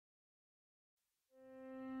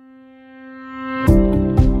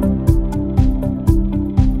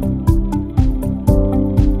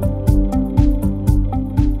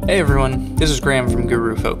Hey everyone, this is Graham from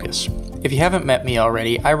Guru Focus. If you haven't met me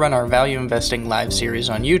already, I run our Value Investing Live series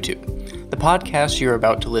on YouTube. The podcast you're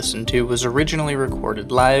about to listen to was originally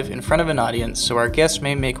recorded live in front of an audience, so our guests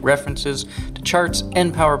may make references to charts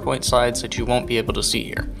and PowerPoint slides that you won't be able to see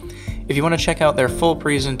here. If you want to check out their full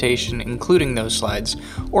presentation, including those slides,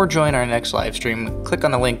 or join our next live stream, click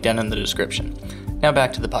on the link down in the description. Now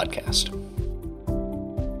back to the podcast.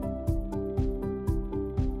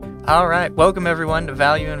 All right, welcome everyone to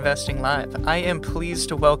Value Investing Live. I am pleased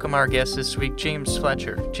to welcome our guest this week, James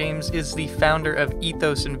Fletcher. James is the founder of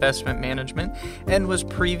Ethos Investment Management and was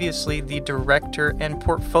previously the director and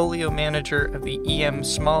portfolio manager of the EM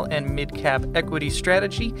Small and Mid-Cap Equity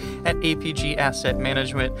Strategy at APG Asset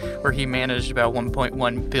Management, where he managed about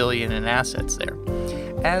 $1.1 billion in assets there.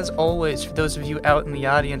 As always, for those of you out in the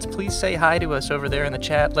audience, please say hi to us over there in the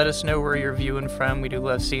chat. Let us know where you're viewing from. We do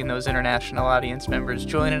love seeing those international audience members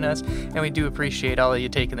joining us, and we do appreciate all of you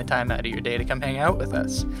taking the time out of your day to come hang out with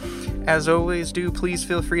us. As always, please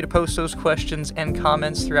feel free to post those questions and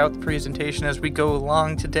comments throughout the presentation as we go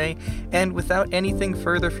along today. And without anything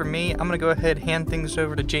further from me, I'm going to go ahead and hand things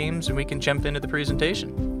over to James, and we can jump into the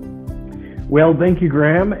presentation. Well, thank you,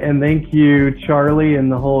 Graham, and thank you, Charlie,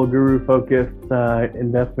 and the whole Guru Focus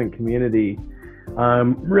investment community.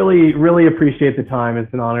 Really appreciate the time.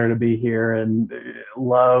 It's an honor to be here and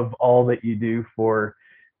love all that you do for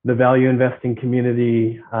the value investing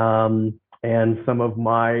community, and some of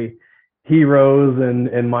my heroes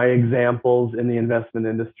and my examples in the investment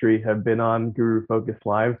industry have been on Guru Focus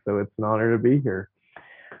Live, so it's an honor to be here.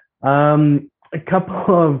 A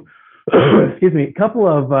couple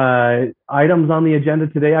of items on the agenda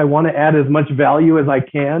today. I want to add as much value as I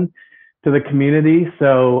can to the community.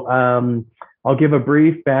 So I'll give a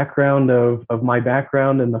brief background of my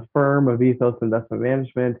background in the firm of Ethos Investment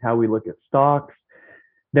Management, how we look at stocks.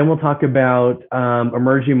 Then we'll talk about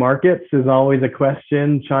emerging markets is always a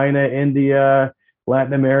question. China, India,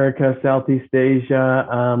 Latin America, Southeast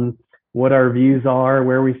Asia, what our views are,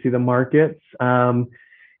 where we see the markets.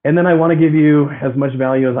 And then I want to give you as much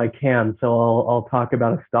value as I can. So I'll talk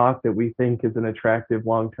about a stock that we think is an attractive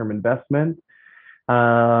long-term investment.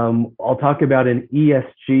 I'll talk about an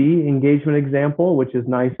ESG engagement example, which is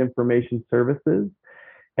nice information services.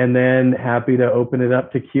 And then happy to open it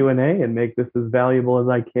up to Q&A and make this as valuable as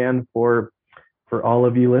I can for all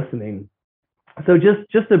of you listening. So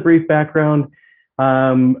just a brief background.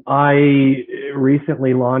 I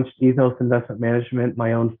recently launched Ethos Investment Management,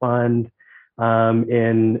 my own fund,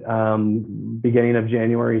 in beginning of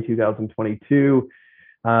January 2022.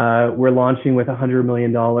 We're launching with $100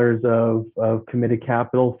 million of committed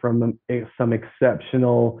capital from some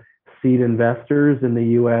exceptional seed investors in the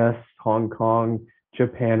US, Hong Kong,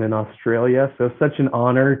 Japan, and Australia. So such an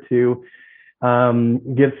honor to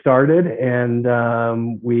get started, and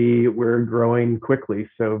we're growing quickly,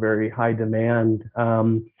 so very high demand.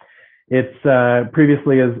 It's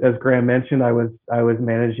previously, as Graham mentioned, I was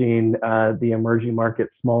managing the emerging market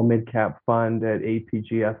small mid-cap fund at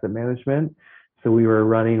APG Asset Management. So we were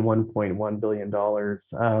running $1.1 billion.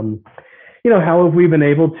 How have we been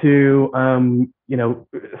able to,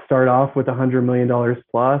 start off with $100 million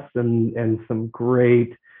plus and some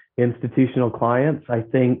great institutional clients? I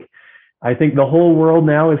think the whole world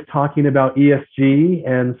now is talking about ESG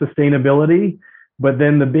and sustainability. But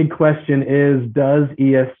then the big question is, does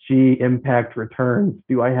ESG impact returns?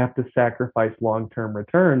 Do I have to sacrifice long-term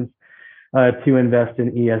returns to invest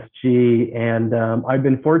in ESG? And I've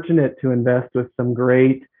been fortunate to invest with some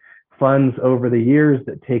great funds over the years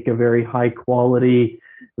that take a very high quality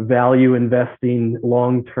value investing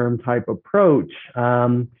long-term type approach.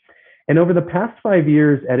 And over the past 5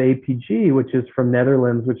 years at APG, which is from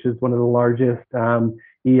Netherlands, which is one of the largest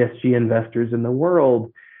ESG investors in the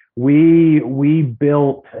world, we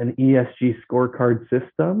built an ESG scorecard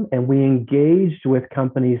system, and we engaged with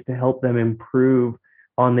companies to help them improve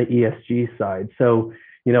on the ESG side. So,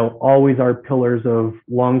 always our pillars of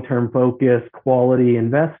long-term focus, quality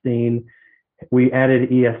investing. We added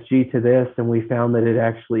ESG to this, and we found that it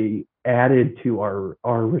actually added to our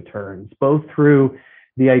returns, both through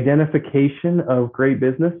the identification of great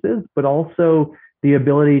businesses, but also the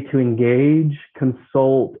ability to engage,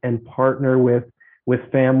 consult, and partner with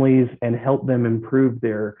families and help them improve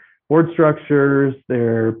their board structures,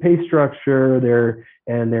 their pay structure, their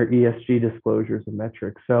ESG disclosures and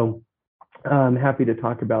metrics. So I'm happy to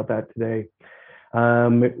talk about that today.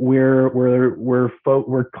 We're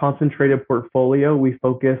concentrated portfolio. We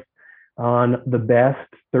focus on the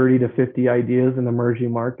best 30 to 50 ideas in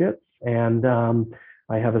emerging markets, and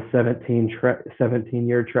I have a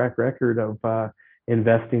 17-year track record of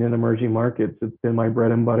investing in emerging markets. It's been my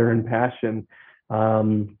bread and butter and passion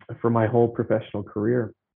for my whole professional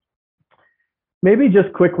career. Maybe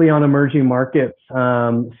just quickly on emerging markets. These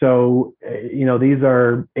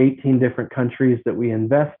are 18 different countries that we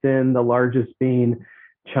invest in, the largest being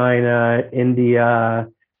China, India,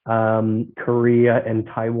 Korea, and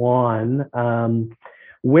Taiwan.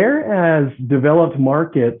 Whereas developed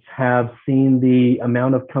markets have seen the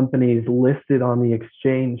amount of companies listed on the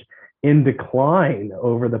exchange in decline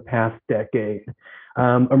over the past decade.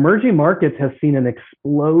 Emerging markets have seen an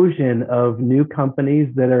explosion of new companies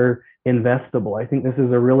that are investable. I think this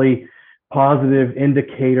is a really positive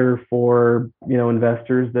indicator for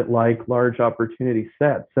investors that like large opportunity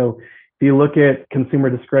sets. So if you look at consumer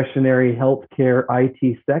discretionary, healthcare,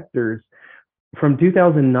 IT sectors, from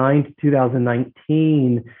 2009 to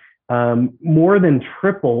 2019, more than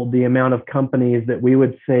tripled the amount of companies that we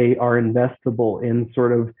would say are investable in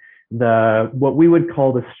sort of what we would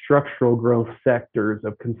call the structural growth sectors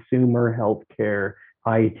of consumer, healthcare,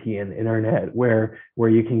 IT, and internet, where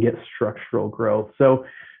you can get structural growth. So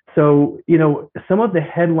some of the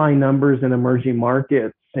headline numbers in emerging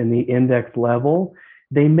markets in the index level,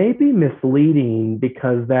 they may be misleading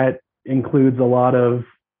because that includes a lot of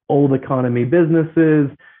old economy businesses,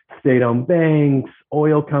 state-owned banks,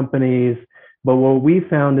 oil companies. But what we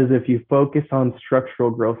found is if you focus on structural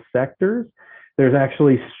growth sectors, there's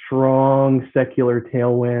actually strong secular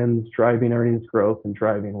tailwinds driving earnings growth and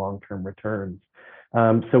driving long-term returns.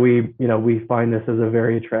 So we find this as a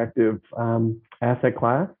very attractive asset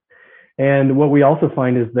class. And what we also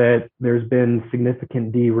find is that there's been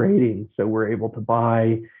significant derating. So we're able to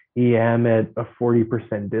buy EM at a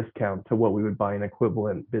 40% discount to what we would buy an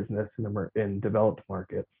equivalent business in developed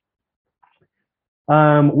markets.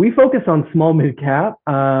 We focus on small mid cap.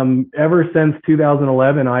 Ever since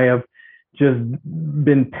 2011, I have just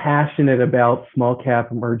been passionate about small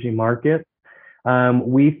cap emerging markets.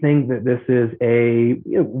 We think that this is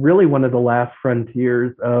really one of the last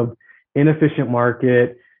frontiers of inefficient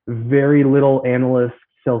market, very little analyst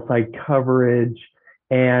sell side coverage,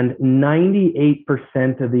 and 98%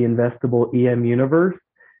 of the investable EM universe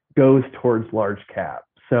goes towards large cap.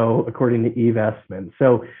 So according to eVestment.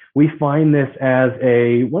 So we find this as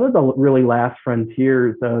one of the really last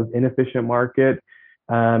frontiers of inefficient market.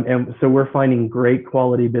 And so we're finding great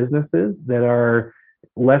quality businesses that are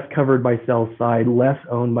less covered by sell side, less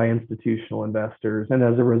owned by institutional investors. And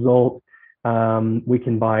as a result, we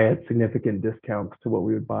can buy at significant discounts to what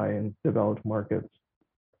we would buy in developed markets.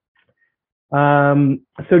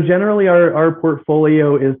 So generally, our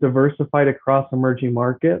portfolio is diversified across emerging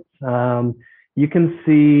markets. You can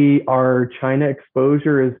see our China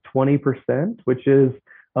exposure is 20%, which is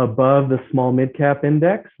above the small mid cap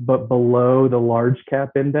index, but below the large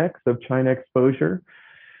cap index of China exposure.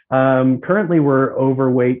 Currently, we're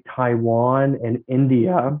overweight Taiwan and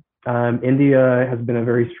India. India has been a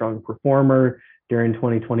very strong performer during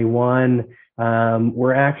 2021.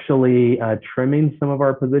 We're actually trimming some of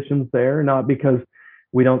our positions there, not because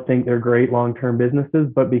we don't think they're great long-term businesses,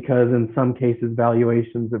 but because in some cases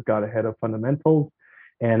valuations have got ahead of fundamentals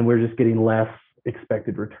and we're just getting less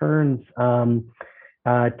expected returns.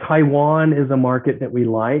 Taiwan is a market that we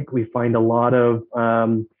like. We find a lot of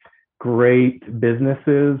great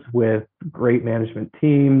businesses with great management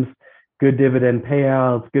teams, good dividend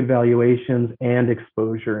payouts, good valuations, and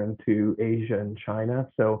exposure into Asia and China.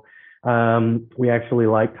 So we actually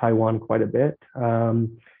like Taiwan quite a bit.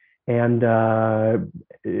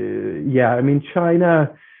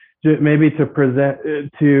 China, maybe to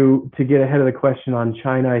get ahead of the question on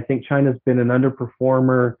China, I think China's been an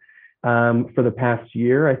underperformer for the past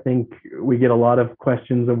year. I think we get a lot of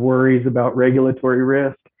questions of worries about regulatory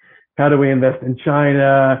risk. How do we invest in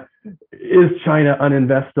China? Is China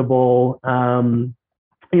uninvestable?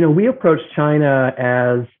 We approach China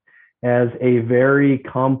as a very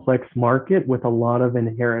complex market with a lot of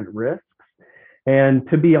inherent risks. And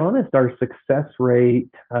to be honest, our success rate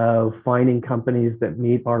of finding companies that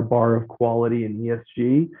meet our bar of quality and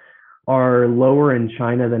ESG are lower in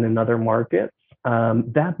China than in other markets.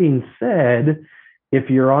 That being said, if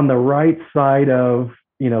you're on the right side of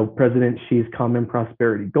President Xi's common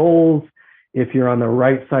prosperity goals, if you're on the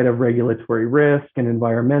right side of regulatory risk and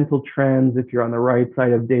environmental trends, if you're on the right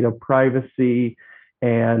side of data privacy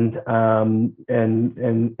and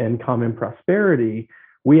common prosperity,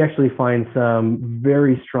 we actually find some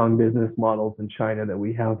very strong business models in China that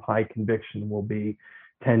we have high conviction will be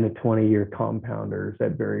 10 to 20-year compounders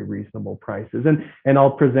at very reasonable prices. And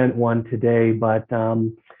I'll present one today, but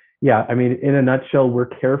in a nutshell, we're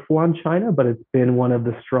careful on China, but it's been one of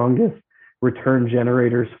the strongest return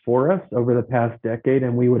generators for us over the past decade,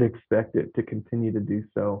 and we would expect it to continue to do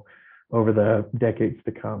so over the decades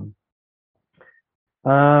to come.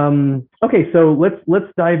 Okay, so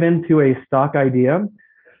let's dive into a stock idea.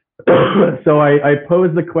 So I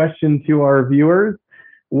posed the question to our viewers.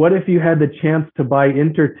 What if you had the chance to buy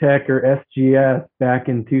Intertech or SGS back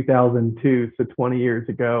in 2002, so 20 years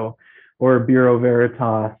ago, or Bureau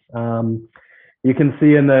Veritas? You can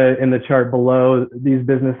see in the chart below, these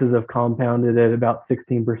businesses have compounded at about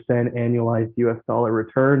 16% annualized US dollar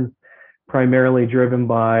returns, primarily driven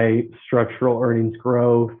by structural earnings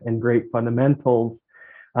growth and great fundamentals.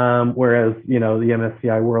 Whereas the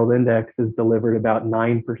MSCI World Index has delivered about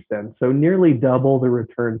 9%, so nearly double the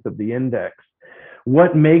returns of the index.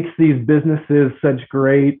 What makes these businesses such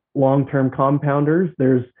great long-term compounders?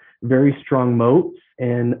 There's very strong moats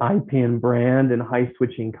in IP and brand and high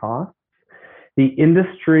switching costs. The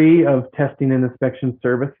industry of testing and inspection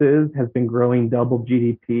services has been growing double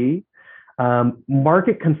GDP.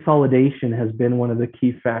 Market consolidation has been one of the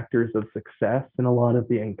key factors of success in a lot of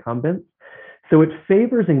the incumbents. So it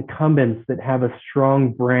favors incumbents that have a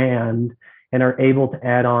strong brand and are able to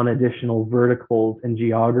add on additional verticals and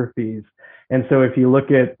geographies. And so if you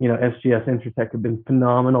look at, SGS, Intertech have been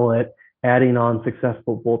phenomenal at adding on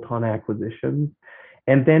successful bolt-on acquisitions.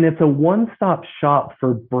 And then it's a one-stop shop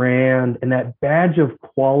for brand, and that badge of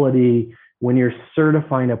quality when you're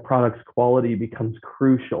certifying a product's quality becomes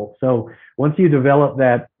crucial. So once you develop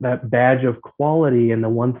that badge of quality in the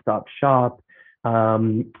one-stop shop,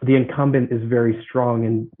 the incumbent is very strong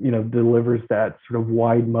and delivers that sort of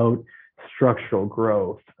wide moat structural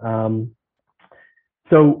growth.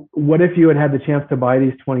 So what if you had had the chance to buy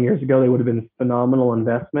these 20 years ago? They would have been phenomenal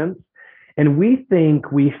investments. And we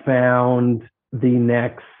think we found the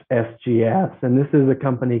next SGS, and this is a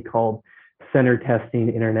company called Center Testing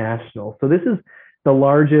International. So this is the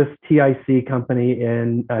largest TIC company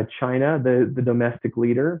in China, the domestic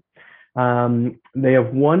leader. They have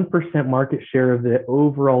 1% market share of the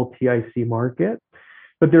overall TIC market,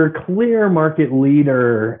 but they're a clear market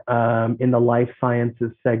leader in the life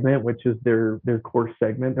sciences segment, which is their core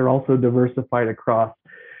segment. They're also diversified across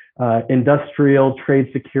industrial,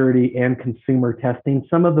 trade security, and consumer testing,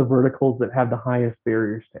 some of the verticals that have the highest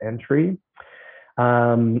barriers to entry.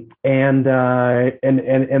 And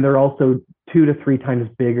they're also 2 to 3 times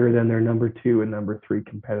bigger than their number 2 and number 3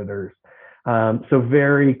 competitors. So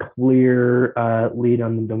very clear lead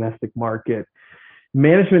on the domestic market.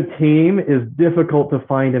 Management team is difficult to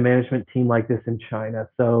find a management team like this in China.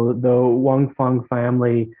 So the Wang Fang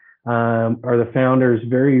family are the founders,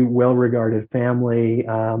 very well-regarded family.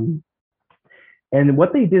 And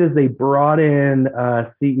what they did is they brought in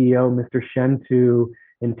CEO, Mr. Shen Tu,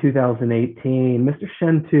 in 2018. Mr.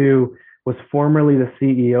 Shen Tu was formerly the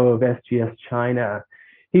CEO of SGS China.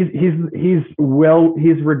 He's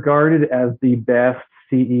regarded as the best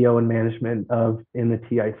CEO and management in the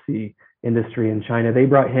TIC industry in China. They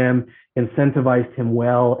brought him, incentivized him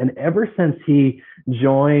well, and ever since he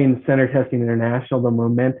joined Center Testing International, the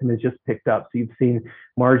momentum has just picked up. So you've seen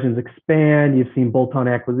margins expand, you've seen bolt-on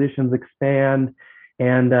acquisitions expand,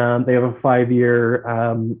 and they have a 5-year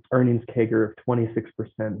earnings CAGR of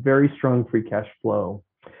 26%. Very strong free cash flow.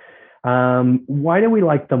 Why do we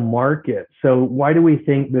like the market? So why do we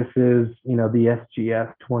think this is, the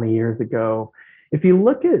SGS 20 years ago? If you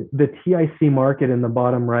look at the TIC market in the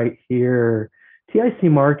bottom right here, TIC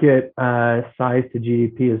market size to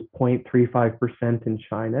GDP is 0.35% in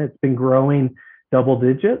China. It's been growing double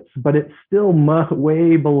digits, but it's still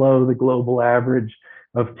way below the global average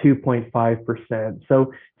of 2.5%.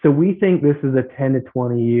 So we think this is a 10 to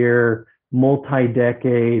 20 year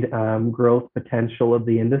multi-decade growth potential of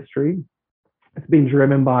the industry. It's being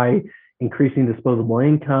driven by increasing disposable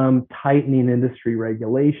income, tightening industry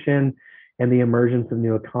regulation, and the emergence of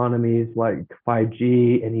new economies like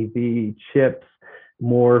 5G and EV chips,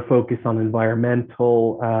 more focus on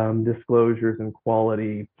environmental disclosures and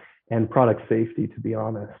quality and product safety, to be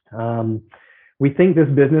honest. We think this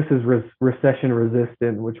business is recession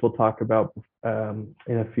resistant, which we'll talk about in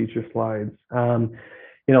a future slides.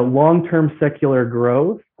 Long-term secular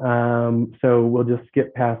growth. So we'll just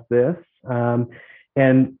skip past this.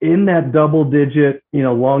 And in that double-digit,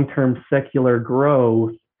 long-term secular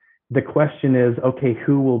growth, the question is, okay,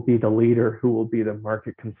 who will be the leader? Who will be the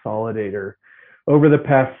market consolidator? Over the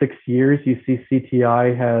past 6 years, you see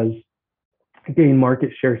CTI has gained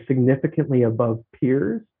market share significantly above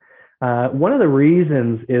peers. One of the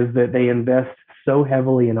reasons is that they invest so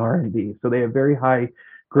heavily in R&D. So they have very high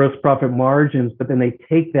gross profit margins, but then they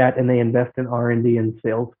take that and they invest in R&D and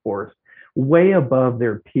sales force, way above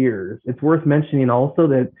their peers. It's worth mentioning also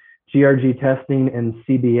that GRG Testing and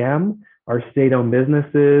CBM are state-owned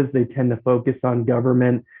businesses. They tend to focus on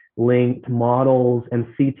government-linked models, and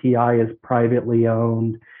CTI is privately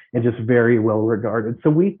owned. and just very well regarded. So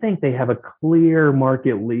we think they have a clear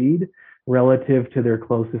market lead relative to their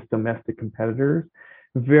closest domestic competitors.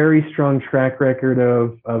 Very strong track record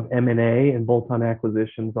of M&A and bolt-on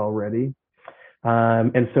acquisitions already.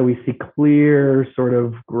 And so we see clear sort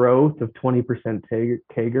of growth of 20%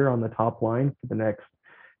 CAGR on the top line for the next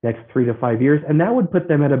 3 to 5 years. And that would put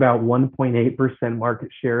them at about 1.8% market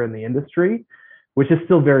share in the industry, which is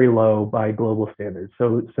still very low by global standards.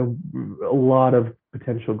 So a lot of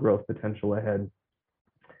potential growth potential ahead.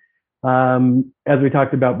 As we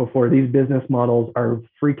talked about before, these business models are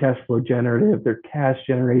free cash flow generative. They're cash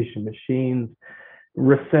generation machines,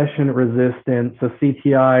 recession resistant. So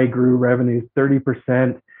CTI grew revenues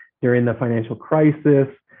 30% during the financial crisis,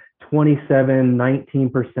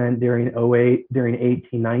 19% during 08, during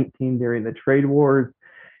 18-19, during the trade wars,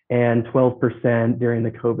 and 12% during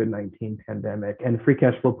the COVID-19 pandemic, and free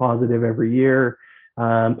cash flow positive every year.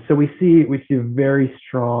 So we see very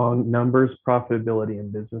strong numbers, profitability,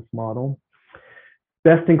 and business model.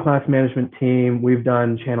 Best in class management team. We've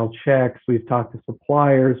done channel checks. We've talked to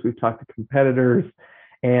suppliers. We've talked to competitors,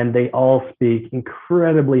 and they all speak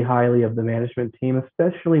incredibly highly of the management team,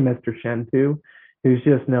 especially Mr. Shentu, who's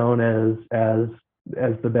just known as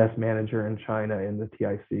the best manager in China in the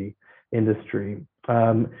TIC industry.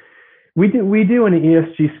 We do an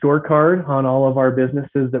ESG scorecard on all of our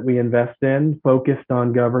businesses that we invest in, focused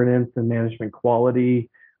on governance and management quality.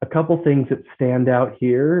 A couple things that stand out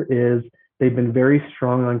here is they've been very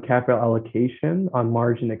strong on capital allocation, on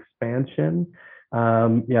margin expansion.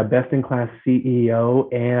 Best in class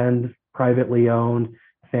CEO and privately owned,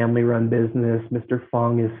 family-run business. Mr.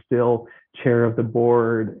 Fong is still chair of the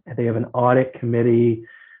board. They have an audit committee.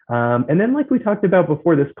 And then, like we talked about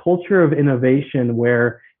before, this culture of innovation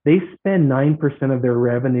where they spend 9% of their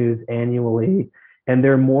revenues annually, and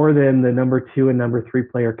they're more than the number 2 and number 3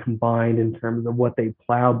 player combined in terms of what they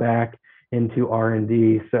plow back into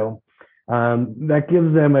R&D. So that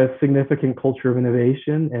gives them a significant culture of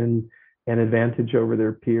innovation and an advantage over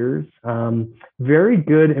their peers. Very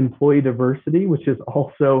good employee diversity, which is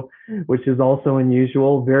also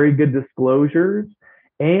unusual. Very good disclosures.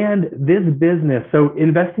 And this business, so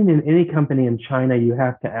investing in any company in China, you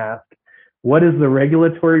have to ask, what is the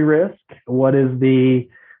regulatory risk? Is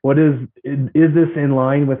this in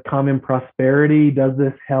line with common prosperity? Does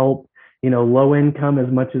this help, low income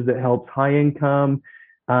as much as it helps high income?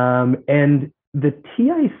 And the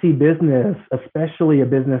TIC business, especially a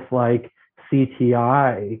business like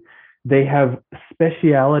CTI, they have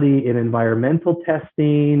speciality in environmental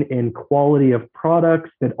testing, in quality of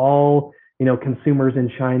products that all, consumers in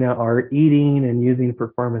China are eating and using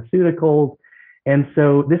for pharmaceuticals. And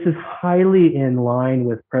so this is highly in line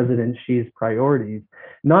with President Xi's priorities,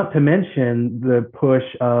 not to mention the push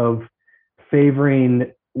of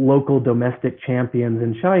favoring local domestic champions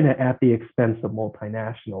in China at the expense of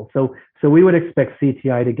multinationals. So we would expect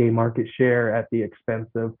CTI to gain market share at the expense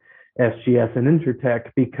of SGS and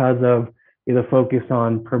Intertech because of the focus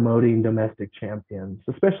on promoting domestic champions,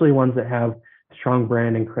 especially ones that have strong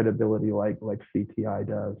brand and credibility like CTI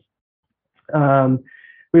does.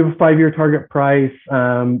 We have a 5-year target price.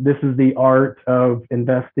 This is the art of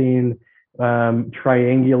investing,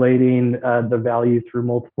 triangulating the value through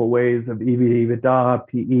multiple ways of EV to EBITDA,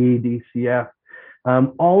 PE, DCF.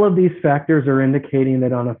 All of these factors are indicating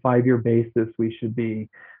that on a 5-year basis, we should be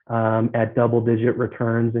at double-digit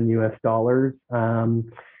returns in US dollars.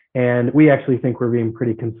 And we actually think we're being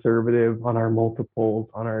pretty conservative on our multiples,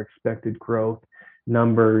 on our expected growth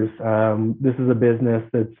numbers. This is a business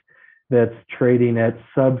that's trading at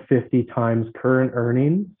sub 50 times current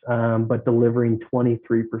earnings, but delivering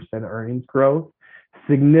 23% earnings growth,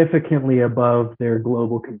 significantly above their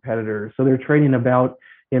global competitors. So they're trading about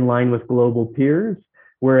in line with global peers,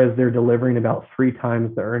 whereas they're delivering about 3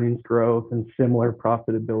 times the earnings growth and similar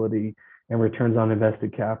profitability and returns on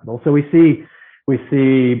invested capital. So we see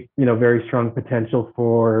very strong potential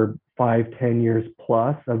for 5-10 years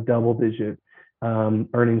plus of double-digit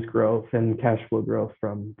earnings growth and cash flow growth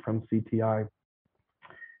from CTI.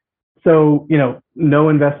 So, no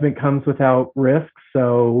investment comes without risk.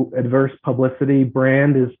 So adverse publicity,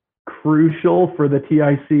 brand is crucial for the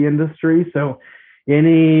TIC industry. So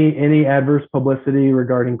any adverse publicity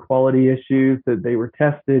regarding quality issues, that they were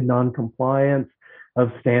tested, non-compliance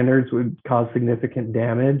of standards, would cause significant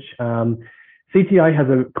damage. CTI has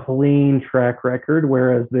a clean track record,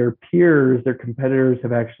 whereas their peers, their competitors,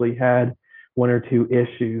 have actually had 1 or 2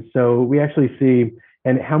 issues. So we actually see,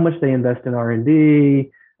 and how much they invest in R&D,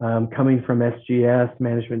 coming from SGS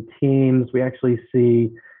management teams, we actually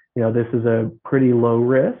see, this is a pretty low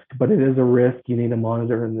risk, but it is a risk you need to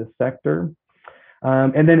monitor in this sector.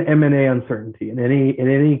 And then M&A uncertainty. In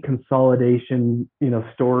any consolidation,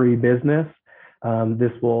 story business,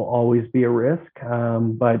 this will always be a risk.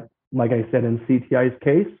 But like I said, in CTI's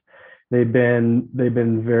case, they've been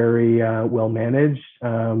very well managed.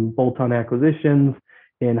 Bolt-on acquisitions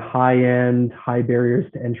in high-end, high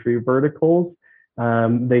barriers to entry verticals.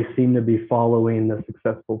 They seem to be following the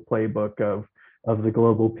successful playbook of the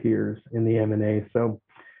global peers in the M&A. So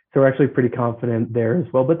we're actually pretty confident there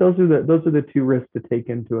as well. But those are the two risks to take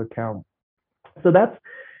into account. So that's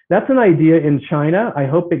an idea in China. I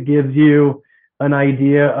hope it gives you an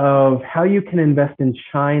idea of how you can invest in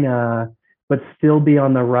China, but still be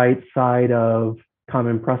on the right side of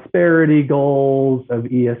common prosperity goals, of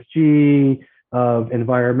ESG, of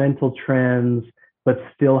environmental trends, but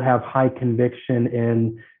still have high conviction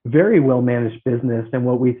in very well managed business and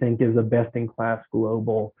what we think is a best in class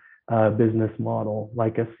global business model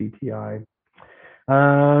like a CTI.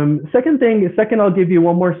 Second, I'll give you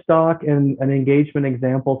one more stock and an engagement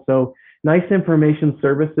example. So Nice Information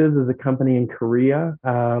Services is a company in Korea.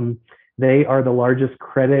 They are the largest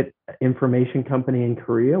credit information company in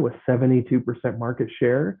Korea with 72% market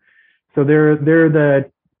share. So they're the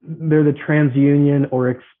TransUnion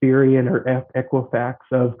or Experian or Equifax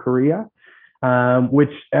of Korea,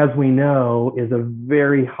 which, as we know, is a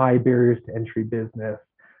very high barriers to entry business,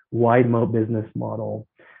 wide moat business model.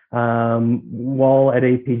 While at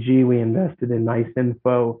APG, we invested in Nice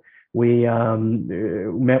Info. We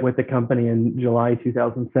met with the company in July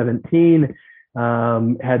 2017,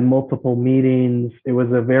 had multiple meetings. It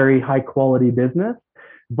was a very high quality business,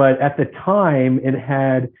 but at the time it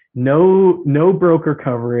had no broker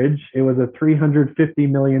coverage. It was a $350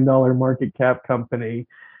 million market cap company.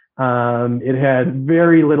 It had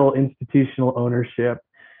very little institutional ownership.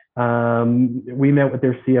 We met with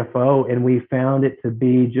their CFO and we found it to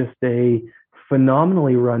be just a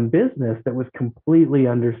phenomenally run business that was completely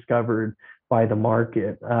undiscovered by the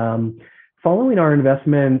market. Following our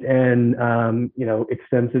investment and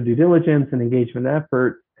extensive due diligence and engagement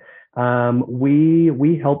efforts,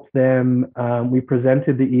 we helped them. We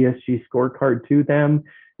presented the ESG scorecard to them.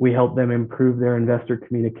 We helped them improve their investor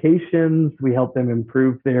communications. We helped them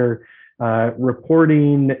improve their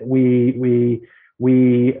reporting.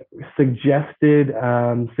 We suggested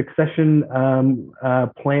succession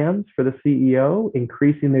plans for the CEO,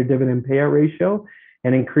 increasing their dividend payout ratio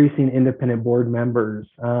and increasing independent board members.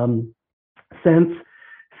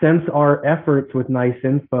 Since our efforts with Nice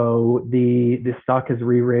Info, the stock has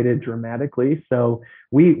re-rated dramatically. So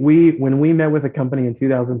when we met with a company in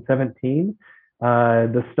 2017,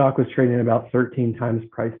 the stock was trading at about 13 times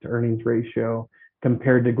price to earnings ratio,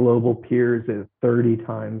 compared to global peers at 30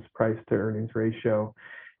 times price to earnings ratio,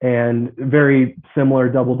 and very similar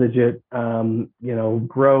double-digit,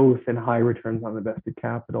 growth and high returns on invested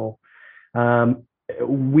capital.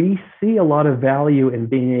 We see a lot of value in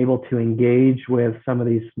being able to engage with some of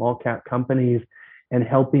these small cap companies and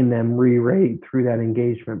helping them re-rate through that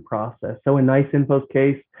engagement process. So in Nice Info's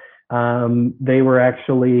case, they were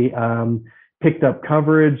actually picked up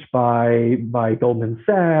coverage by Goldman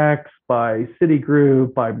Sachs, by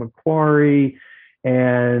Citigroup, by Macquarie,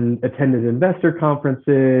 and attended investor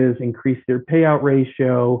conferences, increased their payout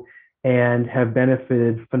ratio, and have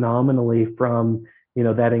benefited phenomenally from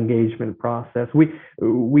that engagement process.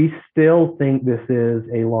 We still think this is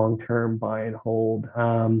a long-term buy and hold.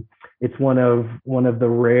 It's one of the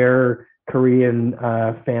rare Korean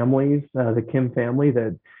families, the Kim family,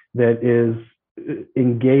 that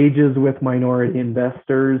engages with minority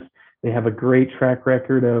investors. They have a great track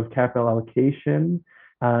record of capital allocation.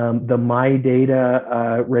 The My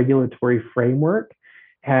Data regulatory framework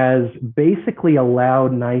has basically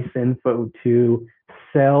allowed Nice Info to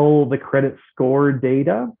sell the credit score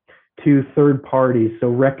data to third parties, so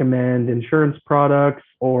recommend insurance products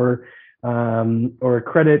or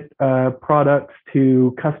credit products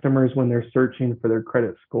to customers when they're searching for their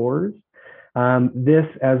credit scores. This,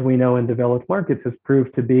 as we know in developed markets, has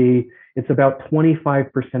proved to be, it's about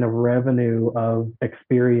 25% of revenue of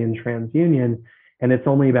Experian TransUnion, and it's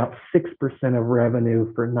only about 6% of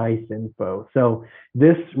revenue for Nice Info. So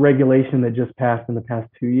this regulation that just passed in the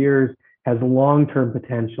past 2 years has long-term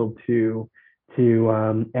potential to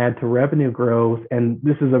add to revenue growth, and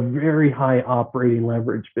this is a very high operating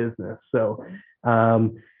leverage business. So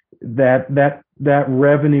that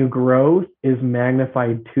revenue growth is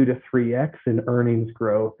magnified 2 to 3x in earnings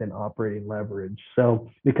growth and operating leverage.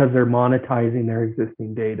 So because they're monetizing their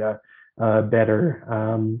existing data better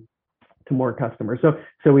to more customers.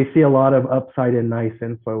 So we see a lot of upside in Nice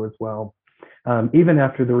Info as well, even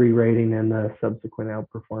after the re-rating and the subsequent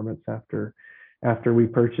outperformance after after we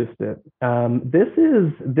purchased it. This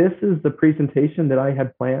is the presentation that I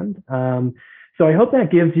had planned. So I hope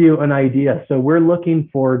that gives you an idea. So we're looking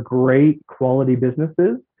for great quality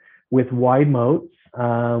businesses with wide moats.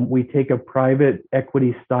 We take a private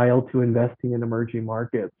equity style to investing in emerging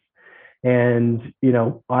markets. And,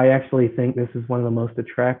 I actually think this is one of the most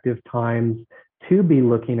attractive times to be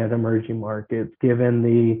looking at emerging markets, given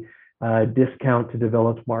the discount to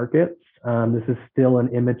developed markets. This is still an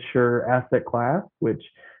immature asset class, which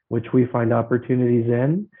we find opportunities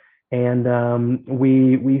in. And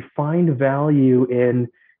we find value in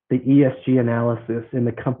the ESG analysis, in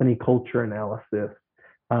the company culture analysis,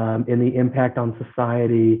 in the impact on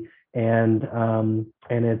society, and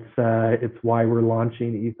it's why we're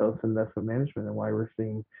launching Ethos Investment Management and why we're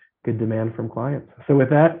seeing good demand from clients. So with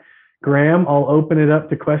that, Graham, I'll open it up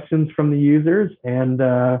to questions from the users, and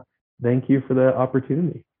thank you for the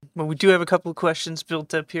opportunity. Well, we do have a couple of questions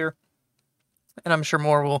built up here, and I'm sure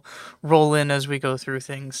more will roll in as we go through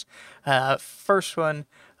things. First one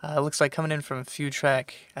looks like coming in from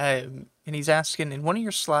FewTrack, and he's asking, in one of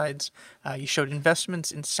your slides, you showed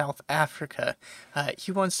investments in South Africa.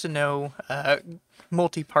 He wants to know,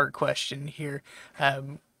 multi-part question here.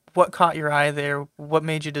 What caught your eye there? What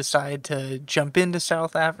made you decide to jump into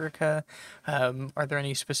South Africa? Are there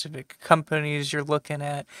any specific companies you're looking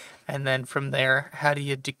at? And then from there, how do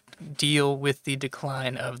you deal with the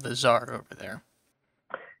decline of the ZAR over there?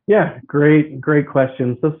 Yeah, great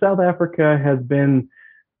question. So South Africa has been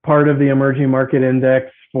part of the emerging market index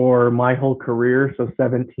for my whole career, so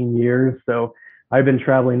 17 years. So I've been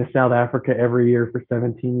traveling to South Africa every year for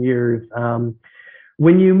 17 years.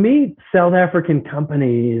 When you meet South African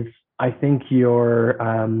companies, I think you're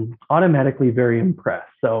automatically very impressed.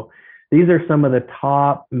 So these are some of the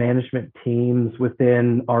top management teams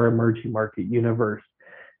within our emerging market universe.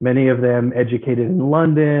 Many of them educated in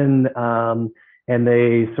London, and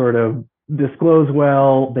they sort of disclose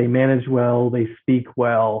well, they manage well, they speak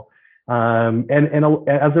well. And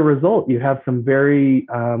as a result, you have some very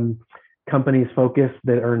companies focused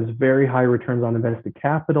that earns very high returns on invested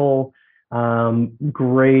capital,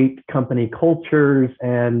 great company cultures,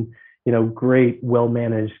 and great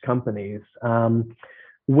well-managed companies.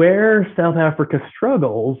 Where South Africa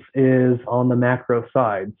struggles is on the macro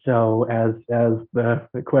side. So as the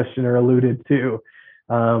questioner alluded to,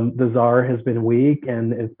 the ZAR has been weak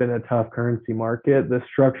and it's been a tough currency market. The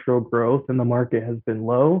structural growth in the market has been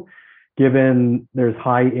low, given there's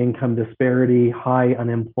high income disparity, high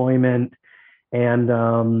unemployment, and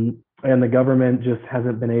the government just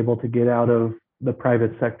hasn't been able to get out of the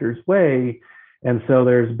private sector's way. And so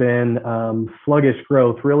there's been sluggish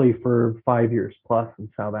growth really for 5 years plus in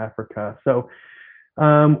South Africa. So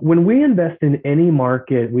when we invest in any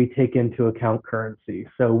market, we take into account currency.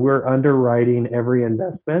 So we're underwriting every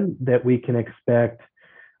investment that we can expect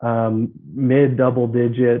mid double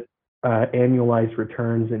digit annualized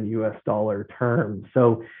returns in US dollar terms.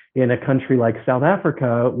 So in a country like South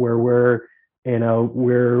Africa, where we're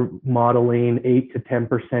modeling 8 to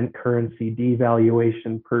 10% currency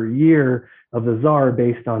devaluation per year of the ZAR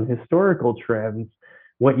based on historical trends,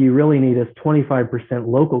 what you really need is 25%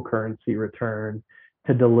 local currency return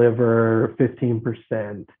to deliver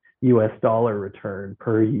 15% US dollar return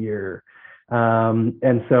per year.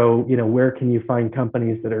 And so, where can you find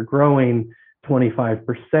companies that are growing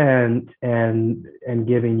 25% and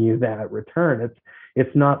giving you that return?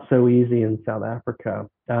 It's not so easy in South Africa.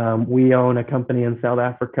 We own a company in South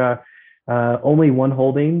Africa, only one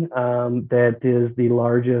holding, that is the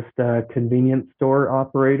largest convenience store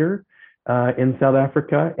operator in South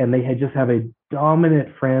Africa, and they just have a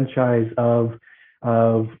dominant franchise of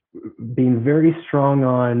being very strong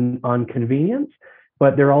on convenience,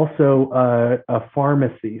 but they're also a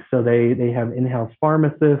pharmacy. So they have in-house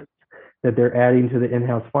pharmacists that they're adding to the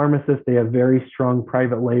in-house pharmacists. They have very strong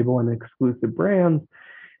private label and exclusive brands,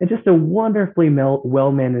 and just a wonderfully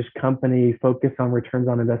well-managed company focused on returns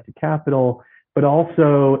on invested capital, but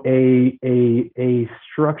also a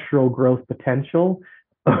structural growth potential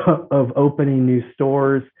of opening new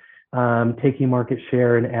stores, taking market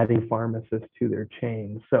share, and adding pharmacists to their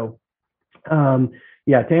chain. So,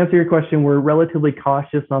 yeah, to answer your question, we're relatively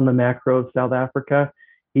cautious on the macro of South Africa,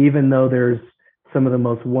 even though there's some of the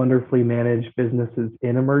most wonderfully managed businesses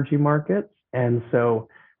in emerging markets. And so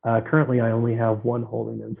currently I only have one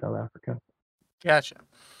holding in South Africa. Gotcha.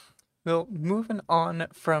 Well, moving on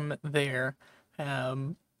from there,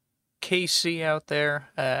 KC out there,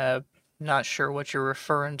 not sure what you're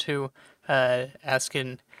referring to,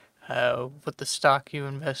 asking what the stock you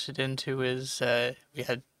invested into is. We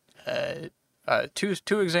had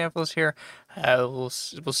two examples here. We'll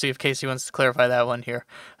see if Casey wants to clarify that one here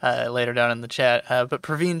later down in the chat. But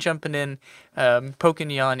Praveen jumping in, poking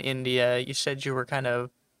you on India. You said you were kind of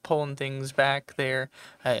pulling things back there.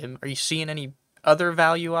 Are you seeing any other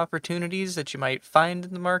value opportunities that you might find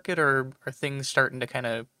in the market, or are things starting to kind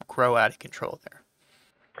of grow out of control there?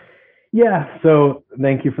 Yeah, so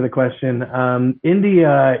thank you for the question.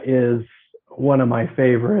 India is one of my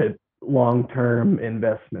favorite long-term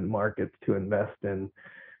investment markets to invest in.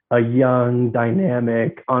 A young,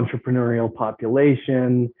 dynamic, entrepreneurial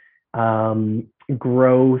population,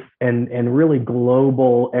 growth, and really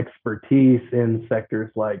global expertise in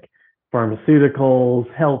sectors like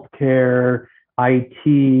pharmaceuticals, healthcare,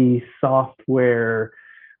 IT, software.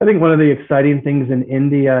 I think one of the exciting things in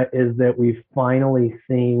India is that we've finally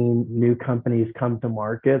seen new companies come to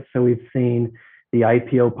market. So we've seen the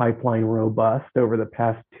IPO pipeline robust over the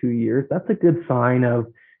past 2 years. That's a good sign of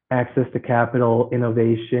access to capital,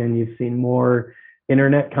 innovation. You've seen more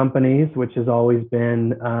internet companies, which has always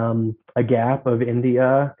been a gap of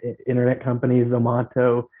India. Internet companies,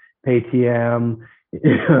 Zomato, Paytm,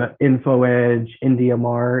 InfoEdge,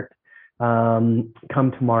 IndiaMart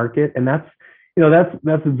come to market, and that's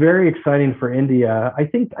very exciting for India. I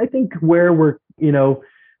think where we're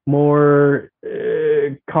more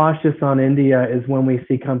cautious on India is when we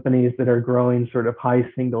see companies that are growing sort of high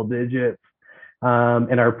single digits,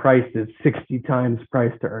 and our price is 60 times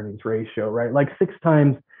price to earnings ratio, right? Like 6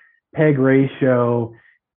 times PEG ratio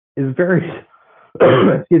is very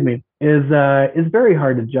excuse me, is very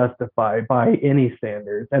hard to justify by any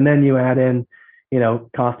standards. And then you add in,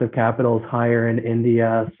 cost of capital is higher in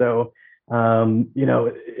India, so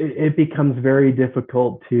it becomes very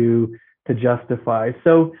difficult to justify.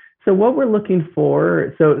 So what we're looking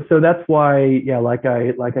for, so that's why, yeah, like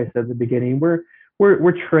I said at the beginning, we're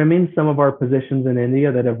trimming some of our positions in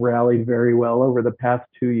India that have rallied very well over the past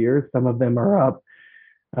 2 years. Some of them are up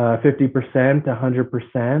 50%,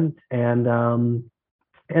 100%,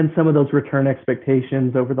 and some of those return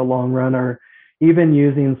expectations over the long run are even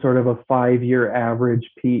using sort of a 5-year average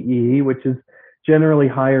PE, which is generally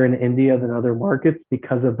higher in India than other markets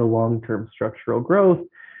because of the long-term structural growth.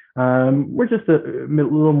 We're just a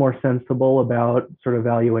little more sensible about sort of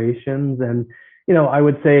valuations. And, I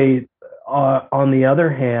would say on the other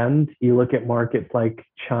hand, you look at markets like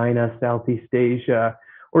China, Southeast Asia,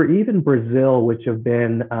 or even Brazil, which have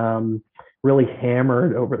been really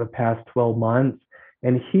hammered over the past 12 months.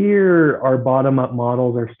 And here our bottom-up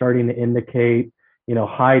models are starting to indicate,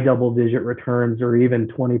 high double-digit returns or even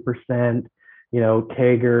 20%,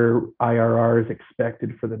 CAGR IRRs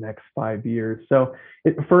expected for the next 5 years. So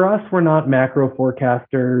for us, we're not macro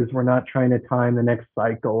forecasters. We're not trying to time the next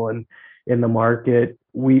cycle and in the market.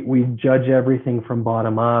 We judge everything from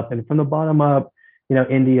bottom up, and from the bottom up,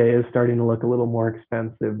 India is starting to look a little more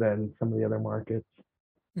expensive than some of the other markets.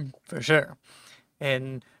 For sure.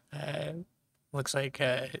 And looks like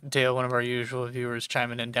Dale, one of our usual viewers,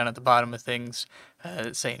 chiming in down at the bottom of things,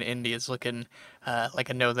 saying India's looking like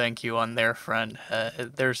a no thank you on their front.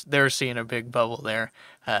 They're seeing a big bubble there,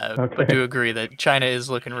 Okay. but do agree that China is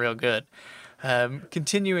looking real good.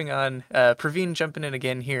 Continuing on, Praveen jumping in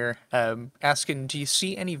again here, asking, do you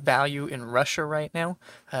see any value in Russia right now?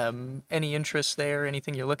 Any interest there?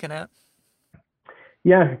 Anything you're looking at?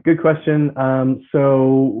 Yeah, good question.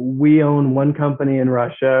 So we own one company in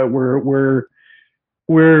Russia. We're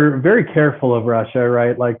very careful of Russia,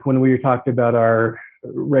 right? Like when we talked about our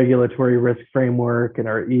regulatory risk framework and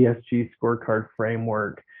our ESG scorecard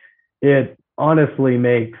framework, it honestly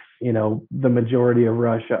makes the majority of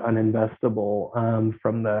Russia uninvestable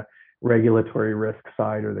from the regulatory risk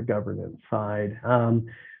side or the governance side.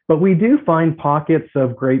 But we do find pockets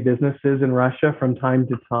of great businesses in Russia from time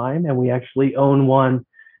to time, and we actually own one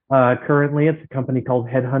currently. It's a company called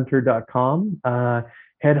Headhunter.com.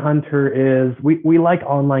 Headhunter is, we like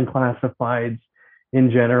online classifieds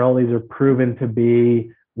in general. These are proven to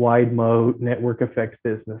be wide moat network effects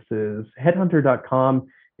businesses. Headhunter.com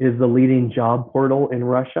is the leading job portal in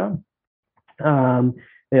Russia.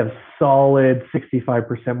 They have solid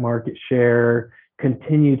 65% market share,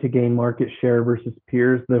 continue to gain market share versus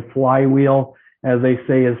peers. The flywheel, as they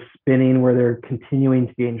say, is spinning, where they're continuing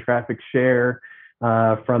to gain traffic share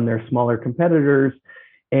from their smaller competitors.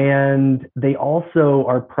 And they also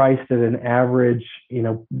are priced at an average,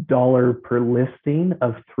 dollar per listing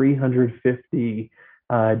of $350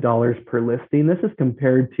 per listing. This is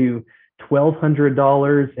compared to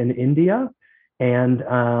 $1,200 in India and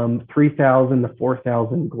 $3,000 to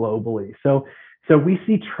 $4,000 globally. So we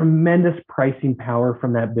see tremendous pricing power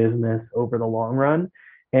from that business over the long run,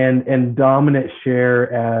 and dominant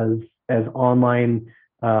share as online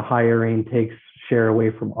hiring takes share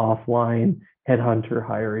away from offline headhunter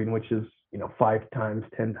hiring, which is 5 times,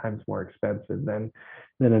 10 times more expensive than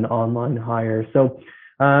an online hire. So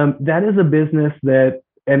that is a business that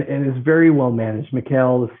and is very well managed.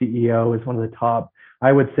 Mikhail, the CEO, is one of the top,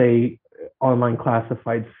 I would say, online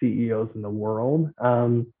classified CEOs in the world.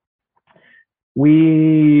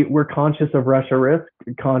 We're conscious of Russia risk,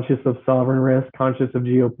 conscious of sovereign risk, conscious of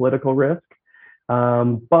geopolitical risk.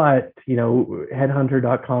 But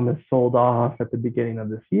Headhunter.com is sold off at the beginning of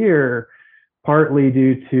this year, partly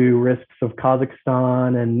due to risks of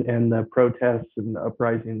Kazakhstan and the protests and the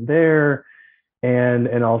uprising there,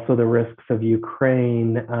 and also the risks of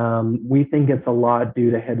Ukraine. We think it's a lot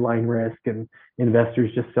due to headline risk and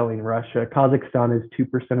investors just selling Russia. Kazakhstan is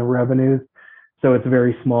 2% of revenues, so it's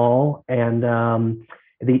very small, and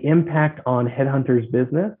the impact on Headhunter's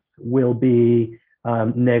business will be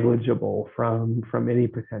negligible from any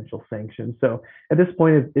potential sanctions. So at this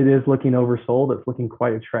point, it is looking oversold. It's looking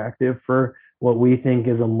quite attractive for what we think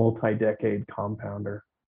is a multi-decade compounder.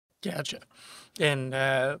 Gotcha. And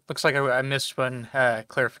looks like I missed one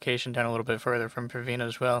clarification down a little bit further from Praveen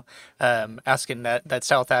as well, asking that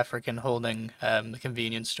South African holding, the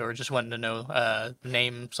convenience store. Just wanting to know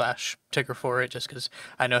name slash ticker for it, just because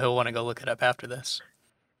I know he'll want to go look it up after this.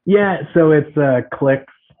 Yeah, so it's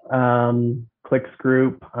Clicks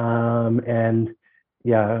Group, and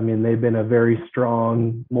yeah, I mean they've been a very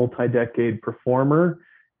strong multi-decade performer,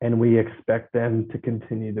 and we expect them to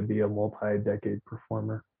continue to be a multi-decade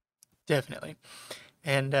performer. Definitely.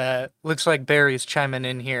 And looks like Barry's chiming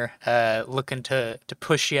in here, looking to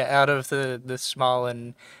push you out of the small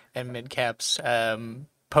and mid caps,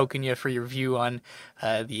 poking you for your view on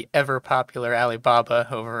the ever popular Alibaba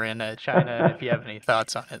over in China, and if you have any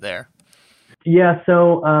thoughts on it there. Yeah,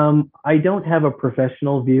 so I don't have a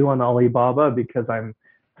professional view on Alibaba because I'm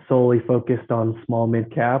solely focused on small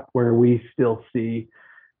mid cap, where we still see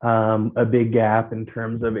a big gap in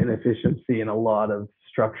terms of inefficiency and a lot of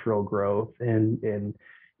structural growth in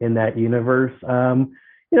that universe.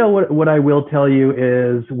 What I will tell you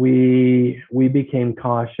is we became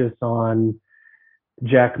cautious on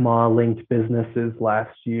Jack Ma linked businesses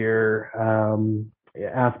last year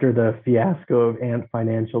after the fiasco of Ant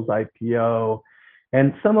Financial's IPO.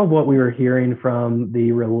 And some of what we were hearing from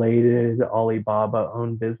the related Alibaba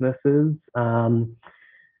owned businesses,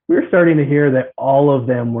 we were starting to hear that all of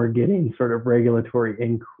them were getting sort of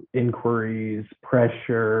regulatory inquiries,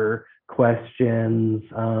 pressure, questions.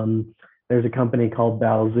 There's a company called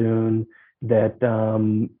Baozun that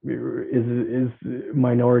is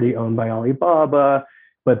minority owned by Alibaba,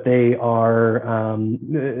 but they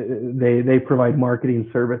provide marketing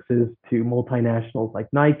services to multinationals like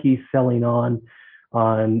Nike, selling on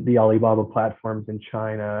the Alibaba platforms in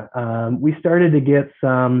China. We started to get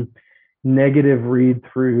some negative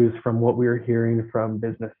read-throughs from what we were hearing from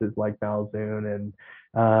businesses like Baozun,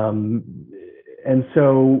 and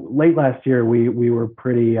so late last year we were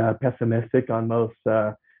pretty pessimistic on most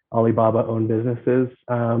Alibaba-owned businesses.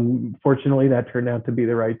 Fortunately, that turned out to be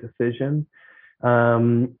the right decision.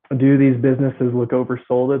 Do these businesses look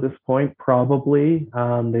oversold at this point? Probably.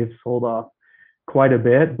 They've sold off quite a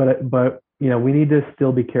bit, but we need to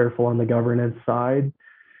still be careful on the governance side.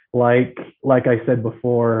 Like I said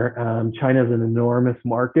before, China is an enormous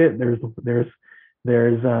market. And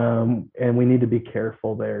we need to be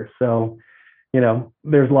careful there. So,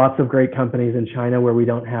 there's lots of great companies in China where we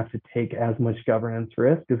don't have to take as much governance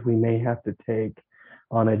risk as we may have to take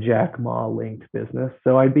on a Jack Ma linked business.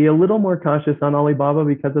 So I'd be a little more cautious on Alibaba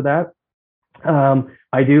because of that.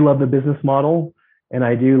 I do love the business model and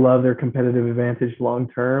I do love their competitive advantage long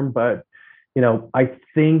term, but I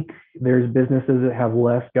think there's businesses that have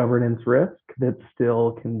less governance risk that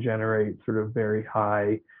still can generate sort of very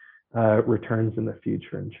high returns in the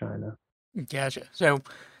future in China. Gotcha. So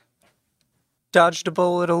dodged a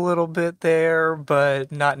bullet a little bit there, but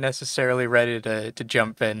not necessarily ready to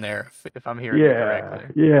jump in there, if I'm hearing you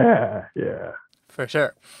correctly. Yeah. For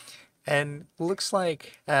sure. And looks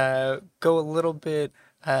like go a little bit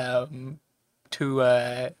to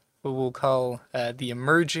what we'll call the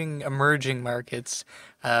emerging markets.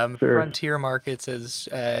 Sure. Frontier markets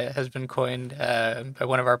has been coined by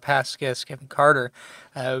one of our past guests, Kevin Carter.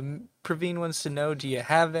 Praveen wants to know, do you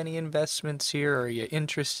have any investments here? Are you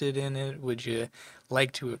interested in it? Would you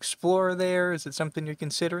like to explore there? Is it something you're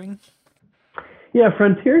considering? Yeah,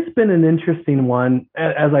 Frontier's been an interesting one.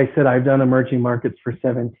 As I said, I've done emerging markets for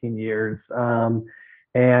 17 years.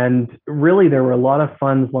 And really, there were a lot of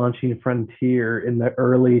funds launching Frontier in the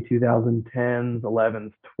early 2010s,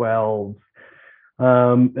 11s, 12s.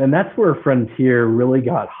 And that's where Frontier really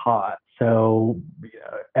got hot. So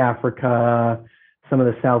Africa, some of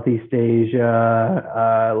the Southeast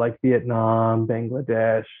Asia, like Vietnam,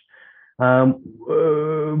 Bangladesh.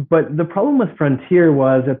 But the problem with Frontier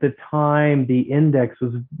was at the time the index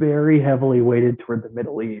was very heavily weighted toward the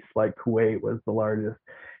Middle East, like Kuwait was the largest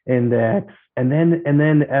index. And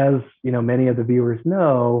then as you know, many of the viewers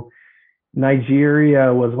know,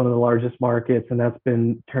 Nigeria was one of the largest markets, and that's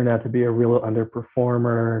been turned out to be a real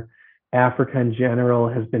underperformer. Africa in general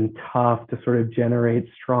has been tough to sort of generate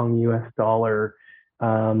strong US dollar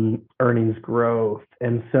earnings growth.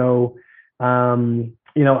 And so,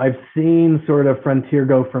 I've seen sort of Frontier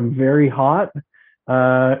go from very hot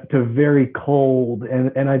to very cold.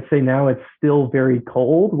 And I'd say now it's still very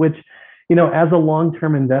cold, which, as a long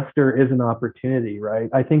term investor is an opportunity, right?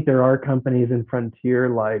 I think there are companies in Frontier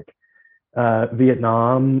like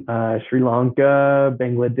Vietnam, Sri Lanka,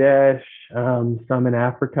 Bangladesh, some in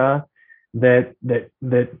Africa that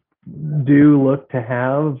do look to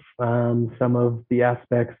have some of the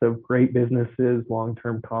aspects of great businesses,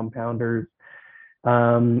 long-term compounders.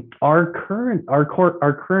 Our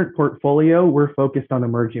current portfolio, we're focused on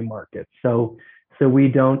emerging markets, so we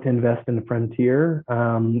don't invest in Frontier.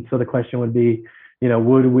 So the question would be,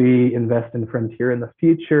 would we invest in Frontier in the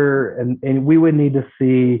future? And we would need to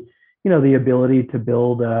see, the ability to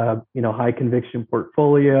build a, high conviction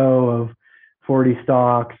portfolio of 40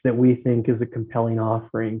 stocks that we think is a compelling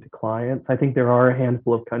offering to clients. I think there are a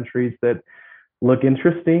handful of countries that look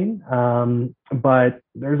interesting, but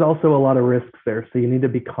there's also a lot of risks there. So you need to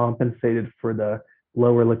be compensated for the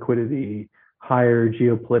lower liquidity, higher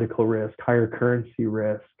geopolitical risk, higher currency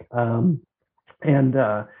risk.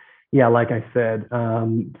 Yeah, like I said,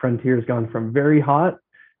 Frontier's gone from very hot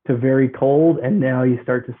to very cold, and now you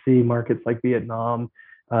start to see markets like Vietnam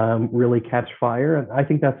really catch fire, and I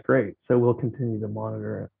think that's great. So we'll continue to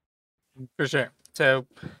monitor it. For sure. So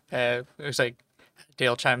it was like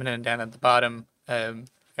Dale chiming in down at the bottom,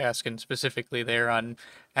 asking specifically there on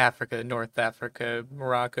Africa, North Africa,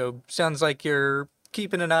 Morocco. Sounds like you're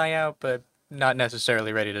keeping an eye out, but not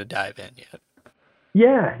necessarily ready to dive in yet.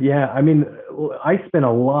 Yeah. I mean, I've spent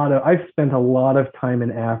a lot of time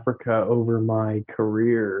in Africa over my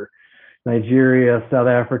career. Nigeria, South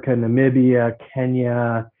Africa, Namibia,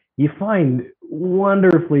 Kenya. You find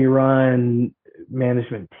wonderfully run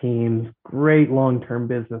management teams, great long-term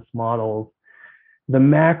business models. The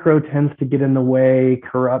macro tends to get in the way,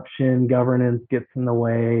 corruption, governance gets in the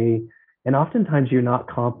way, and oftentimes you're not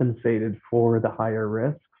compensated for the higher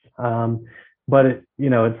risks. But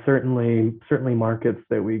it's certainly markets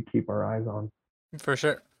that we keep our eyes on. For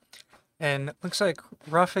sure. And it looks like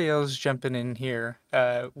Raphael's jumping in here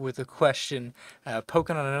with a question,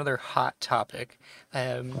 poking on another hot topic.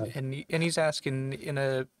 And he's asking, in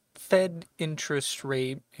a Fed interest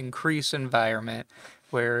rate increase environment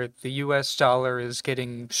where the US dollar is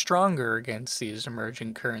getting stronger against these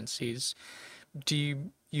emerging currencies, do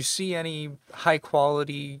you see any high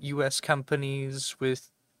quality US companies with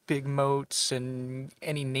big moats and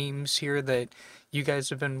any names here that you guys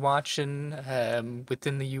have been watching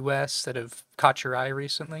within the US that have caught your eye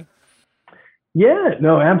recently? Yeah,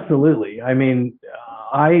 no, absolutely. I mean,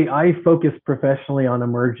 I focus professionally on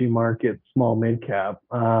emerging markets, small mid cap,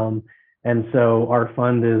 and so our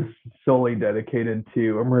fund is solely dedicated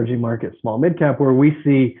to emerging market, small mid cap, where we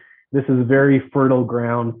see this is very fertile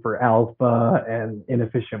ground for alpha and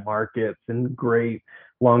inefficient markets and great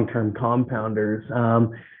long-term compounders.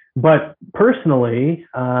 But personally,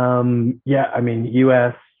 yeah, I mean,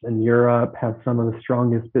 US and Europe have some of the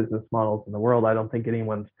strongest business models in the world. I don't think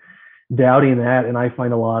anyone's doubting that. And I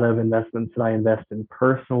find a lot of investments that I invest in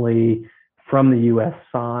personally from the US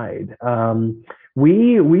side.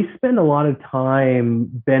 We spend a lot of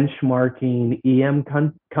time benchmarking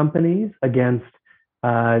companies against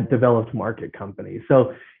developed market companies.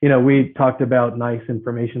 So, we talked about nice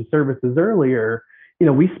information services earlier.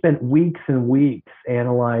 We spent weeks and weeks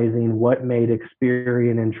analyzing what made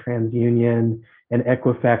Experian and TransUnion and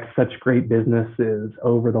Equifax such great businesses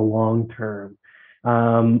over the long term.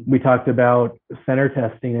 We talked about Center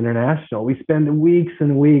Testing International. We spend weeks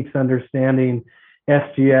and weeks understanding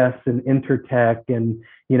SGS and Intertech and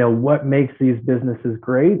what makes these businesses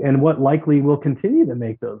great and what likely will continue to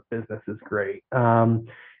make those businesses great.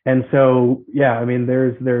 And so, yeah, I mean,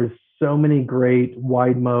 there's so many great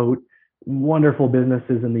wide moat, wonderful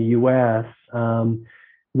businesses in the US.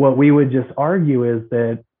 What we would just argue is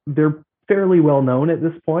that they're fairly well known at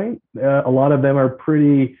this point. A lot of them are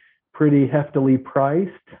pretty heftily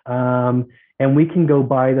priced, and we can go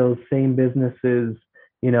buy those same businesses,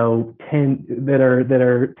 10 that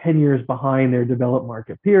are 10 years behind their developed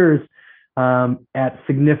market peers at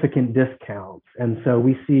significant discounts. And so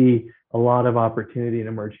we see a lot of opportunity in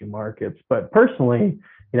emerging markets. But personally,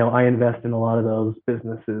 I invest in a lot of those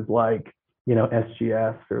businesses like,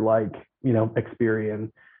 SGS or like,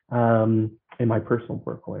 Experian in my personal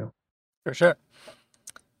portfolio. For sure.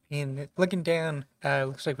 And looking down,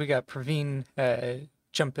 looks like we got Praveen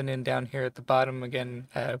jumping in down here at the bottom again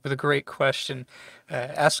with a great question,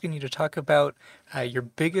 asking you to talk about your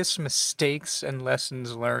biggest mistakes and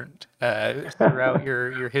lessons learned throughout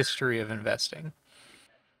your history of investing.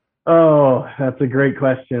 Oh, that's a great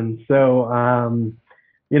question. So,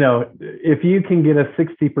 if you can get a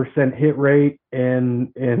 60% hit rate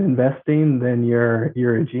in investing, then you're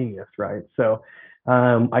a genius, right? So,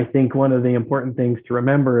 I think one of the important things to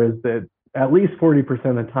remember is that at least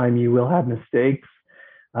 40% of the time you will have mistakes.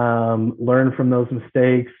 Learn from those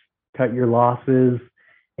mistakes, cut your losses,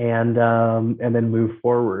 and then move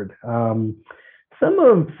forward. Some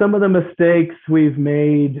of the mistakes we've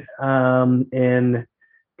made in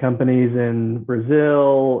companies in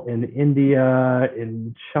Brazil, in India,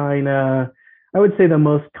 in China. I would say the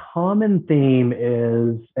most common theme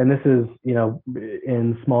is, and this is,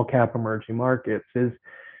 in small cap emerging markets, is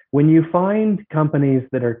when you find companies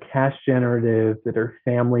that are cash generative, that are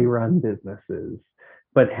family run businesses,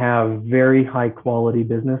 but have very high quality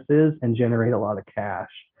businesses and generate a lot of cash.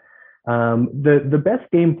 The best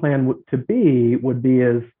game plan would be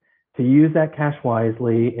is to use that cash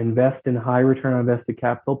wisely, invest in high return on invested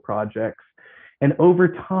capital projects, and over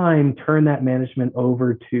time turn that management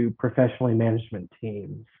over to professionally management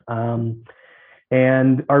teams.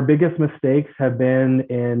 And our biggest mistakes have been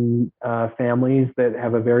in families that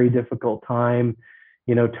have a very difficult time,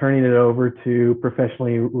 turning it over to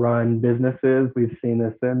professionally run businesses. We've seen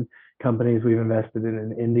this in companies we've invested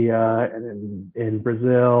in India and in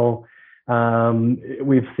Brazil.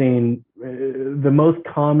 We've seen the most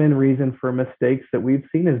common reason for mistakes that we've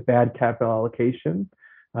seen is bad capital allocation.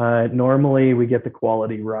 Normally, we get the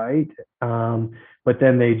quality right, but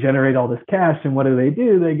then they generate all this cash, and what do?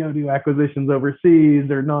 They go do acquisitions overseas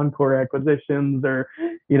or non-core acquisitions, or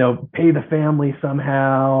pay the family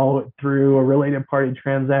somehow through a related party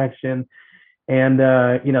transaction, and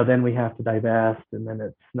then we have to divest, and then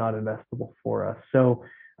it's not investable for us. So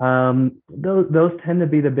those tend to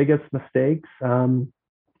be the biggest mistakes.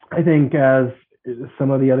 I think, as some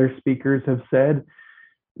of the other speakers have said,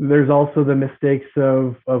 there's also the mistakes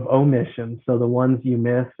of omission. So the ones you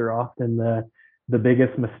miss are often the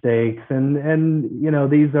biggest mistakes, and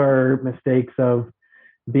these are mistakes of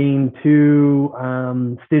being too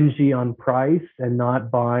stingy on price and not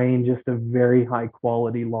buying just a very high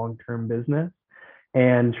quality long-term business,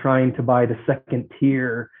 and trying to buy the second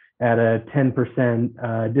tier at a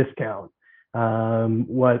 10% discount.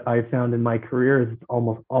 What I found in my career is it's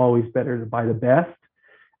almost always better to buy the best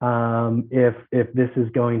if this is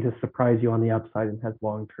going to surprise you on the upside and has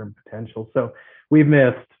long-term potential. So we've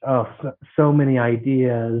missed so many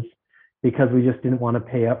ideas because we just didn't want to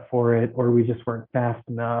pay up for it, or we just weren't fast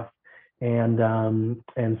enough. And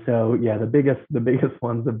so yeah, the biggest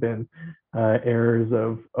ones have been errors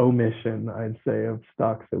of omission, I'd say, of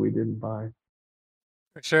stocks that we didn't buy.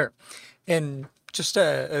 For sure. And just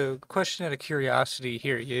a question out of curiosity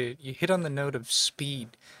here. You hit on the note of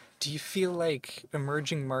speed. Do you feel like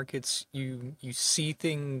emerging markets, you see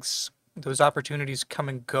things, those opportunities come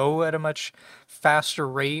and go at a much faster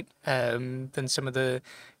rate than some of the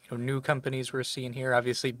new companies we're seeing here?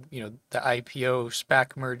 Obviously, the IPO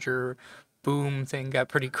SPAC merger boom thing got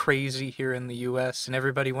pretty crazy here in the US, and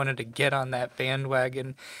everybody wanted to get on that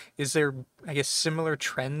bandwagon. Is there, I guess, similar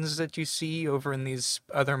trends that you see over in these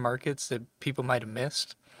other markets that people might have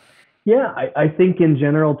missed? Yeah, I think in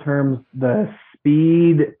general terms, the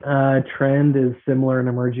speed trend is similar in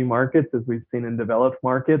emerging markets as we've seen in developed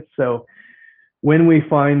markets. So when we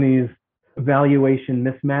find these valuation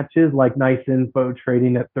mismatches, like Nice Info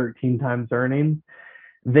trading at 13 times earnings,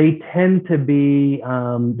 they tend to be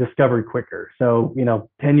discovered quicker. So,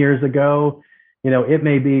 10 years ago, it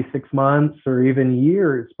may be 6 months or even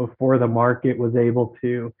years before the market was able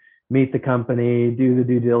to meet the company, do the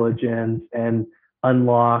due diligence, and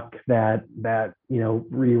unlock that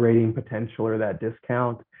re-rating potential or that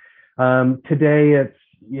discount. Today, it's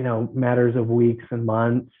matters of weeks and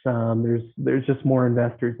months. There's just more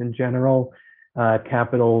investors in general.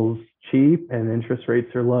 Capital's cheap and interest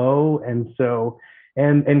rates are low, and so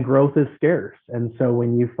and growth is scarce. And so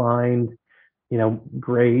when you find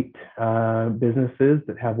great businesses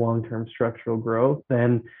that have long-term structural growth,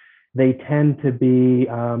 then they tend to be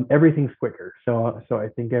everything's quicker. So I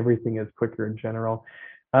think everything is quicker in general.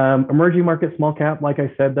 Emerging market small cap, like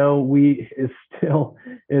I said, though, is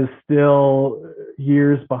still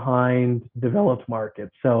years behind developed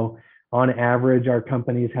markets. So On average, our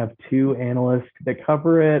companies have two analysts that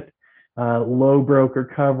cover it, low broker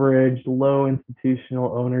coverage, low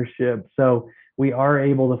institutional ownership. So we are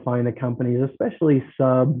able to find the companies, especially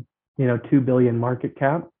sub, 2 billion market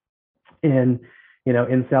cap in,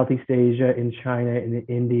 in Southeast Asia, in China, in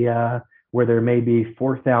India, where there may be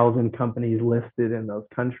 4,000 companies listed in those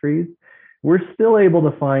countries. We're still able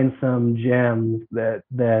to find some gems that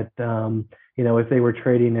if they were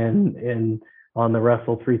trading in on the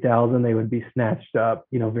Russell 3000, they would be snatched up,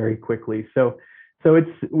 very quickly. So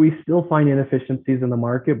we still find inefficiencies in the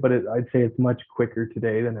market, but I'd say it's much quicker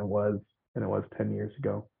today than it was 10 years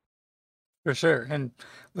ago. For sure. And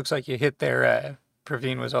looks like you hit there.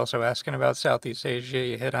 Praveen was also asking about Southeast Asia.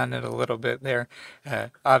 You hit on it a little bit there.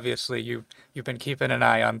 Obviously, you've been keeping an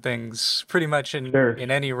eye on things pretty much Sure. in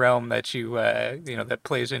any realm that that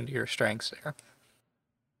plays into your strengths there.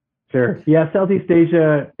 Sure. Yeah, Southeast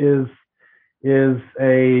Asia is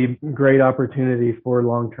a great opportunity for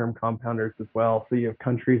long-term compounders as well. So you have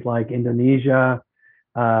countries like Indonesia,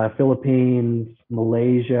 Philippines,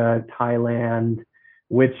 Malaysia, Thailand,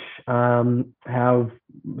 which have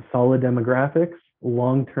solid demographics,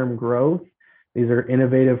 long-term growth. These are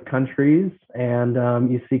innovative countries, and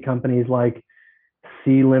you see companies like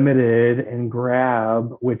C Limited and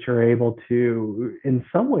Grab, which are able to, in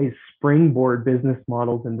some ways, springboard business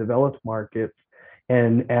models in developed markets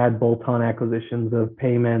and add bolt-on acquisitions of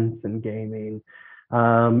payments and gaming.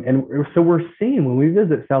 And so we're seeing, when we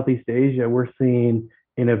visit Southeast Asia, we're seeing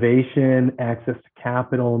innovation, access to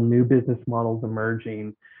capital, new business models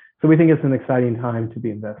emerging. So we think it's an exciting time to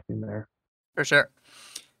be investing there. For sure.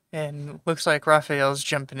 And looks like Raphael's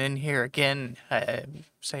jumping in here again,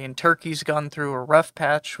 saying Turkey's gone through a rough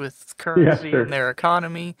patch with Yeah, currency and sure. their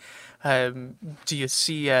economy. Do you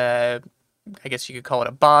see, I guess you could call it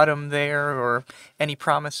a bottom there, or any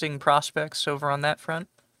promising prospects over on that front?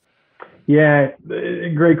 Yeah,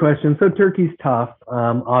 great question. So Turkey's tough,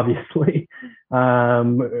 obviously.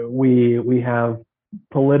 We have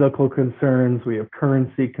political concerns, we have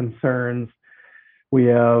currency concerns, we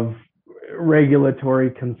have regulatory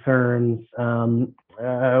concerns.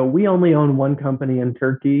 We only own one company in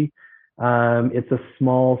Turkey. It's a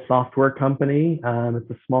small software company. It's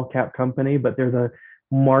a small cap company, but they're the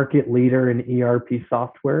market leader in ERP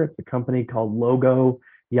software. It's a company called Logo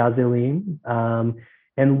Yazılım.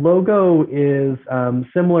 And Logo is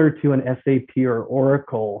similar to an SAP or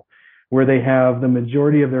Oracle, where they have the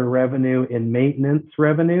majority of their revenue in maintenance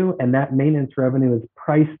revenue, and that maintenance revenue is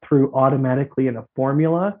priced through automatically in a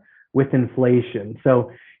formula with inflation.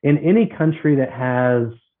 So in any country that has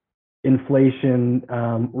inflation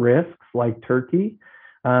risks like Turkey,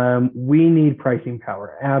 we need pricing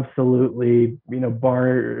power. Absolutely,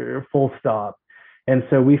 bar full stop. And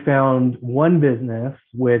so we found one business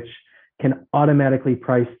which can automatically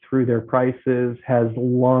price through their prices, has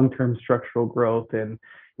long-term structural growth, in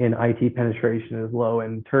IT penetration is low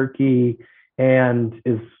in Turkey, and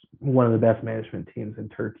is one of the best management teams in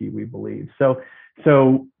Turkey, we believe. So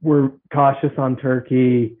we're cautious on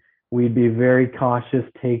Turkey. We'd be very cautious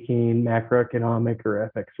taking macroeconomic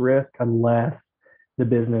or FX risk unless the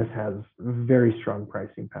business has very strong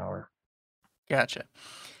pricing power. Gotcha.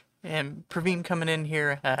 And Praveen coming in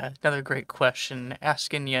here, another great question,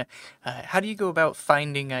 asking you, how do you go about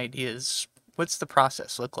finding ideas? What's the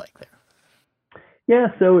process look like there? Yeah,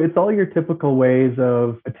 so it's all your typical ways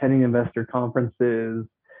of attending investor conferences.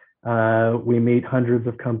 We meet hundreds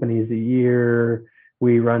of companies a year.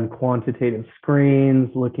 We run quantitative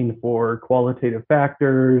screens looking for qualitative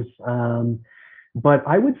factors. But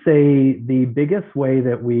I would say the biggest way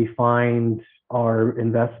that we find our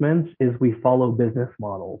investments is we follow business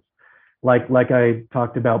models. Like I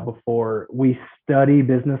talked about before, we study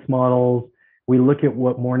business models. We look at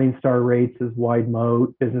what Morningstar rates as wide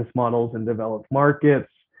moat business models in developed markets.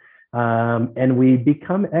 And we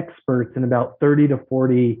become experts in about 30 to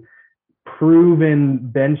 40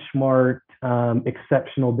 proven benchmark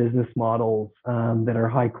exceptional business models that are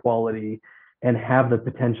high quality and have the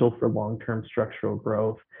potential for long-term structural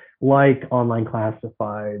growth, like online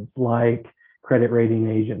classifieds, like credit rating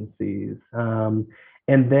agencies.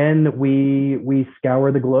 And then we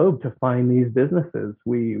scour the globe to find these businesses.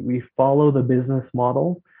 We follow the business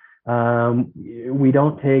model. We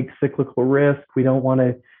don't take cyclical risk. We don't want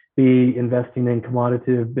to be investing in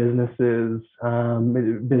commoditative businesses,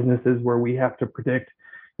 businesses where we have to predict,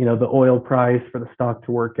 the oil price for the stock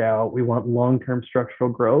to work out. We want long-term structural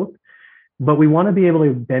growth, but we want to be able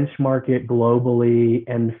to benchmark it globally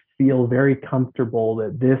and feel very comfortable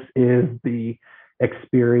that this is the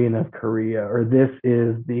Experian of Korea, or this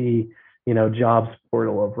is the jobs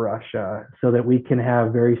portal of Russia, so that we can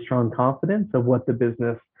have very strong confidence of what the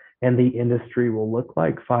business and the industry will look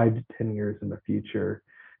like 5 to 10 years in the future.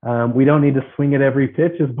 We don't need to swing at every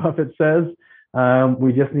pitch, as Buffett says.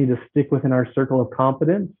 We just need to stick within our circle of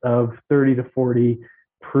competence of 30 to 40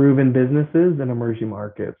 proven businesses in emerging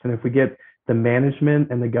markets. And if we get the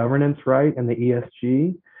management and the governance right and the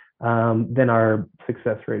ESG, then our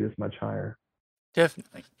success rate is much higher.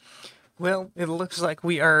 Definitely. Well, it looks like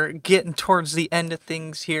we are getting towards the end of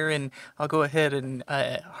things here, and I'll go ahead and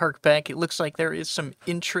hark back. It looks like there is some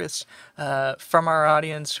interest from our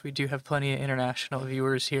audience. We do have plenty of international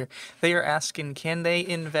viewers here. They are asking, can they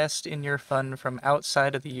invest in your fund from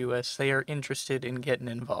outside of the U.S.? They are interested in getting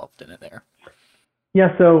involved in it there.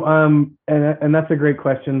 Yeah, so and that's a great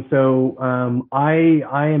question. So I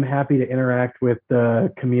am happy to interact with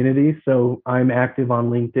the community. So I'm active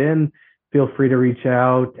on LinkedIn. Feel free to reach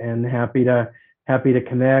out, and happy to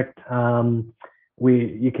connect.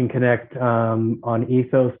 You can connect on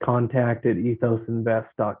Ethos, contact at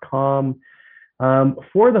ethosinvest.com.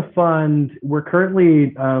 For the fund, we're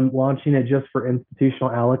currently launching it just for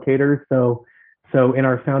institutional allocators. So in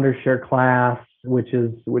our founder share class,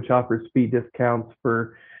 which offers fee discounts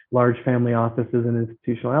for large family offices and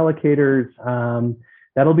institutional allocators,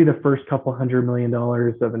 that'll be the first couple $100 million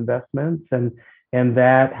of investments, and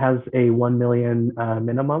that has a 1 million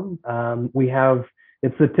minimum.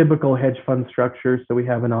 It's a typical hedge fund structure. So we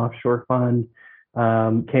have an offshore fund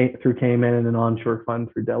through Cayman and an onshore fund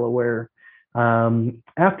through Delaware.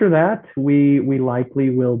 After that, we likely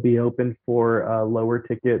will be open for lower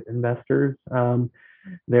ticket investors.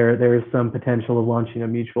 There is some potential of launching a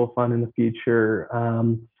mutual fund in the future.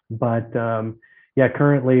 But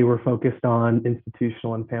currently we're focused on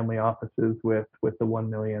institutional and family offices with the 1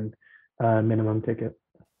 million minimum ticket.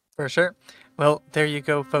 For sure. Well, there you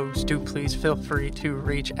go, folks. Do please feel free to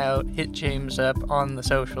reach out, hit James up on the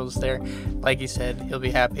socials there. Like he said, he'll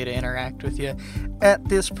be happy to interact with you. At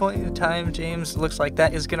this point in time, James, looks like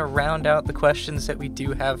that is going to round out the questions that we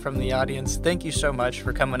do have from the audience. Thank you so much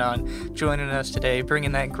for coming on, joining us today,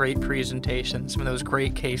 bringing that great presentation, some of those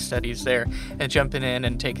great case studies there, and jumping in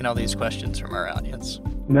and taking all these questions from our audience.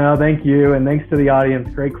 No, thank you. And thanks to the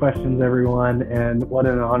audience. Great questions, everyone. And what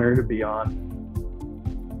an honor to be on.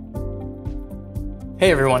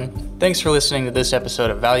 Hey everyone, thanks for listening to this episode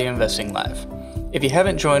of Value Investing Live. If you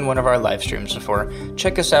haven't joined one of our live streams before,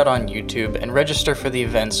 check us out on YouTube and register for the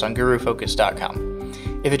events on GuruFocus.com.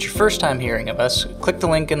 If it's your first time hearing of us, click the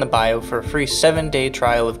link in the bio for a free 7-day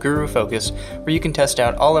trial of Guru Focus where you can test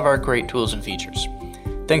out all of our great tools and features.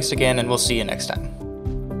 Thanks again, and we'll see you next time.